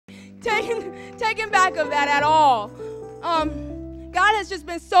taken back of that at all. God has just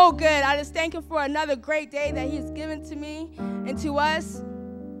been so good. I just thank him for another great day that he's given to me and to us.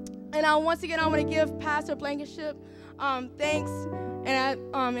 And once again, I want to give Pastor Blankenship thanks and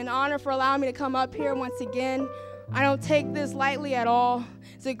an honor for allowing me to come up here once again. I don't take this lightly at all.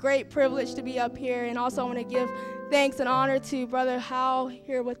 It's a great privilege to be up here. And also I want to give thanks and honor to Brother Hal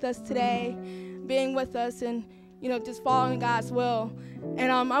here with us today, being with us and, just following God's will.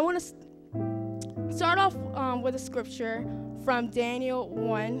 And I want to start off with a scripture from Daniel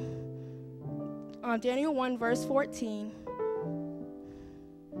 1 verse 14.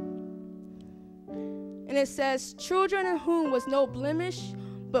 And it says, children in whom was no blemish,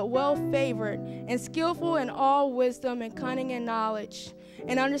 but well-favored, and skillful in all wisdom and cunning and knowledge,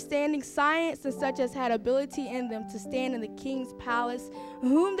 and understanding science, and such as had ability in them to stand in the king's palace,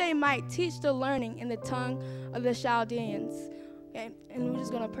 whom they might teach the learning in the tongue of the Chaldeans. Okay, and we're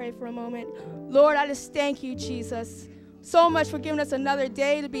just going to pray for a moment. Lord, I just thank you, Jesus, so much for giving us another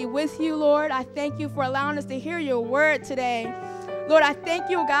day to be with you, Lord. I thank you for allowing us to hear your word today. Lord, I thank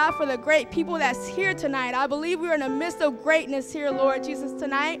you, God, for the great people that's here tonight. I believe we're in the midst of greatness here, Lord Jesus,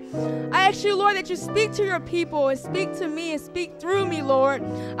 tonight. I ask you, Lord, that you speak to your people and speak to me and speak through me, Lord.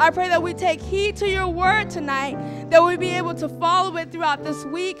 I pray that we take heed to your word tonight, that we be able to follow it throughout this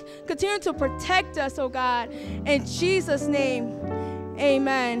week. Continue to protect us, oh God. In Jesus' name,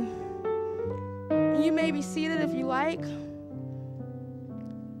 amen. You may be seated if you like.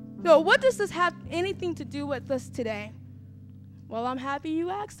 So what does this have anything to do with us today? Well, I'm happy you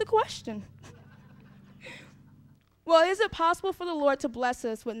asked the question. Well, is it possible for the Lord to bless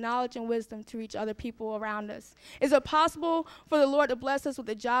us with knowledge and wisdom to reach other people around us? Is it possible for the Lord to bless us with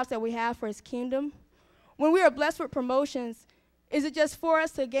the jobs that we have for his kingdom? When we are blessed with promotions, is it just for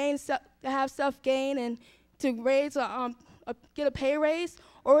us to have self-gain and to get a pay raise?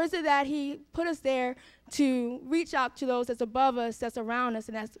 Or is it that he put us there to reach out to those that's above us, that's around us,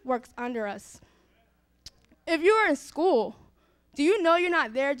 and that works under us? If you are in school, do you know you're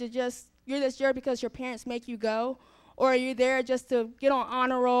not there to you're just there because your parents make you go? Or are you there just to get on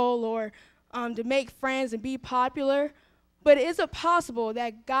honor roll or to make friends and be popular? But is it possible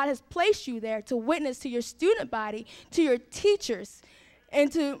that God has placed you there to witness to your student body, to your teachers, and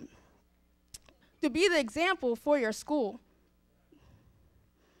to be the example for your school?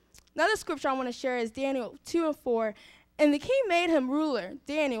 Another scripture I want to share is Daniel 2:4. And the king made him ruler,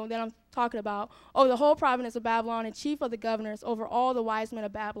 Daniel, that I'm talking about, over the whole province of Babylon and chief of the governors over all the wise men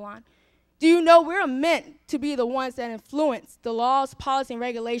of Babylon. Do you know we're meant to be the ones that influence the laws, policy, and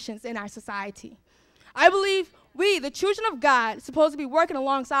regulations in our society? I believe we, the children of God, are supposed to be working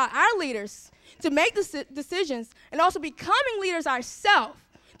alongside our leaders to make decisions and also becoming leaders ourselves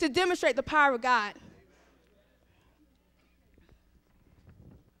to demonstrate the power of God.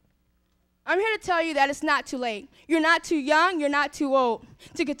 I'm here to tell you that it's not too late. You're not too young, you're not too old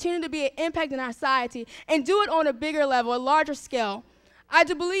to continue to be an impact in our society and do it on a bigger level, a larger scale. I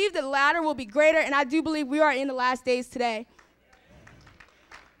do believe the latter will be greater, and I do believe we are in the last days today.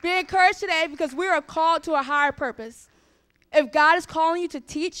 Be encouraged today because we are called to a higher purpose. If God is calling you to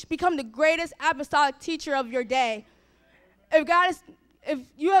teach, become the greatest apostolic teacher of your day. If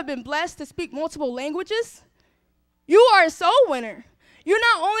you have been blessed to speak multiple languages, you are a soul winner. You're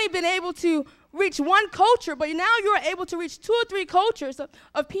not only been able to reach one culture, but now you're able to reach 2 or 3 cultures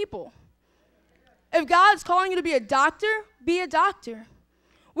of people. If God's calling you to be a doctor, be a doctor.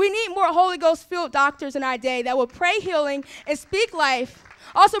 We need more Holy Ghost-filled doctors in our day that will pray healing and speak life,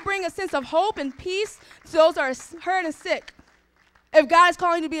 also bring a sense of hope and peace to those that are hurt and sick. If God is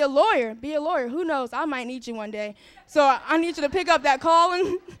calling you to be a lawyer, be a lawyer. Who knows? I might need you one day. So I need you to pick up that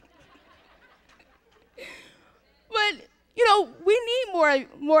calling. But we need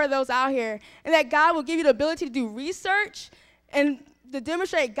more of those out here, and that God will give you the ability to do research and to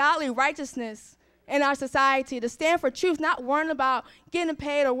demonstrate godly righteousness in our society, to stand for truth, not worrying about getting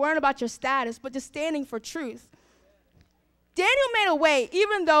paid or worrying about your status, but just standing for truth. Daniel made a way,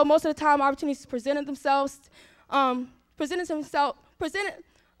 even though most of the time opportunities presented themselves to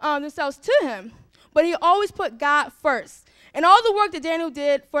him, but he always put God first. And all the work that Daniel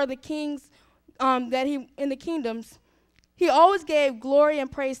did for the kings in the kingdoms, he always gave glory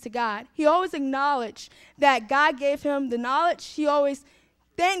and praise to God. He always acknowledged that God gave him the knowledge. He always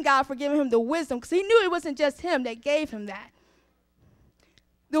thanked God for giving him the wisdom, because he knew it wasn't just him that gave him that.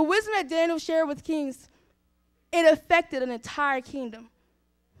 The wisdom that Daniel shared with kings, it affected an entire kingdom.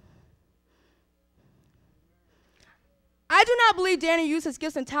 I do not believe Daniel used his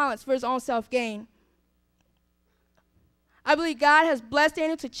gifts and talents for his own self-gain. I believe God has blessed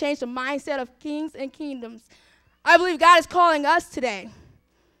Daniel to change the mindset of kings and kingdoms. I believe God is calling us today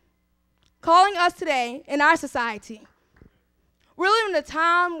calling us today in our society. We're living in a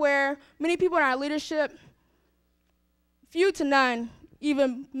time where many people in our leadership, few to none,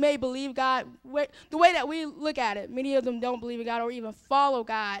 even may believe God. The way that we look at it, many of them don't believe in God or even follow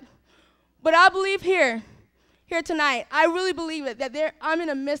God. But I believe here tonight, I really believe it, that I'm in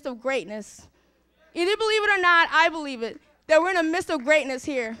the midst of greatness. Either believe it or not, I believe it, that we're in the midst of greatness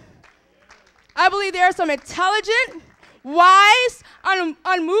here. I believe there are some intelligent, wise,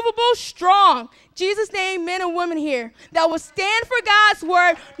 unmovable, strong, Jesus' name men and women here that will stand for God's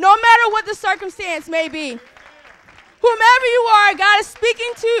word no matter what the circumstance may be. Whomever you are, God is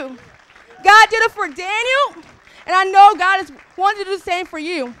speaking to. God did it for Daniel, and I know God is wanting to do the same for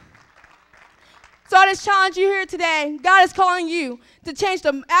you. So I just challenge you here today. God is calling you to change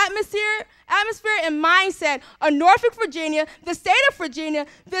the atmosphere and mindset of Norfolk, Virginia, the state of Virginia,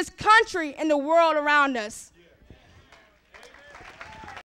 this country, and the world around us.